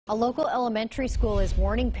A local elementary school is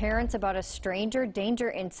warning parents about a stranger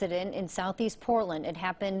danger incident in southeast Portland. It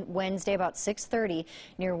happened Wednesday about 6:30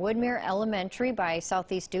 near Woodmere Elementary by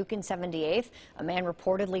Southeast Duke and 78th. A man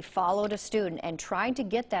reportedly followed a student and tried to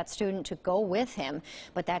get that student to go with him,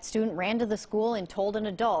 but that student ran to the school and told an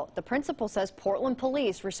adult. The principal says Portland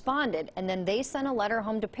police responded, and then they sent a letter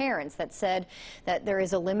home to parents that said that there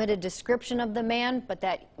is a limited description of the man, but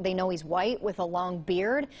that they know he's white with a long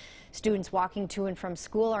beard. Students walking to and from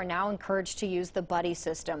school are now encouraged to use the buddy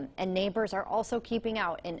system, and neighbors are also keeping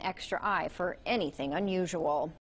out an extra eye for anything unusual.